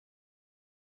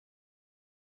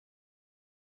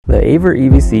The Aver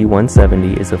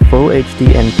EVC170 is a full HD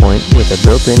endpoint with a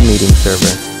built-in meeting server.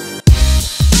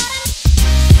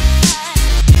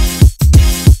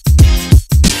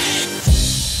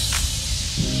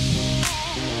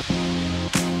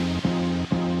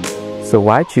 So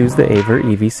why choose the Aver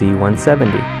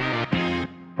EVC170?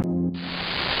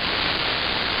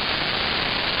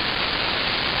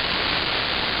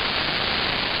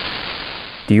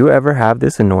 Do you ever have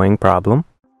this annoying problem?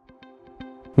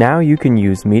 Now you can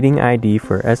use Meeting ID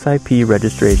for SIP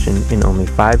registration in only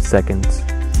 5 seconds.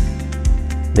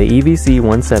 The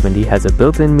EVC170 has a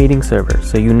built-in meeting server,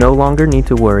 so you no longer need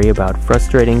to worry about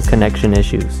frustrating connection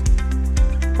issues.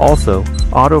 Also,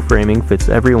 auto-framing fits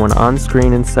everyone on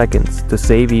screen in seconds to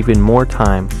save even more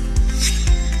time.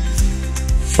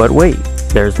 But wait,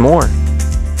 there's more!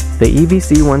 The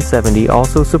EVC170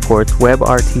 also supports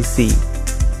WebRTC.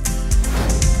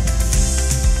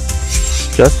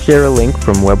 Just share a link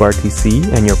from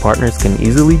WebRTC and your partners can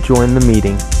easily join the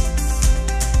meeting.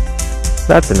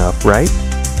 That's enough, right?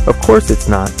 Of course it's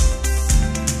not.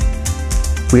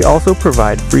 We also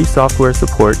provide free software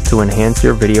support to enhance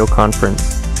your video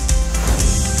conference.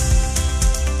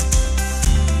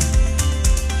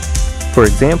 For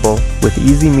example, with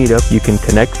Easy Meetup you can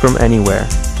connect from anywhere.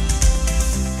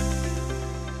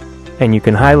 And you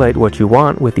can highlight what you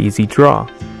want with Easy Draw.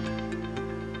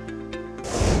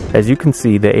 As you can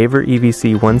see, the Aver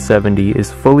EVC170 is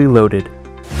fully loaded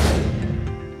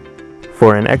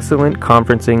for an excellent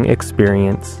conferencing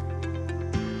experience.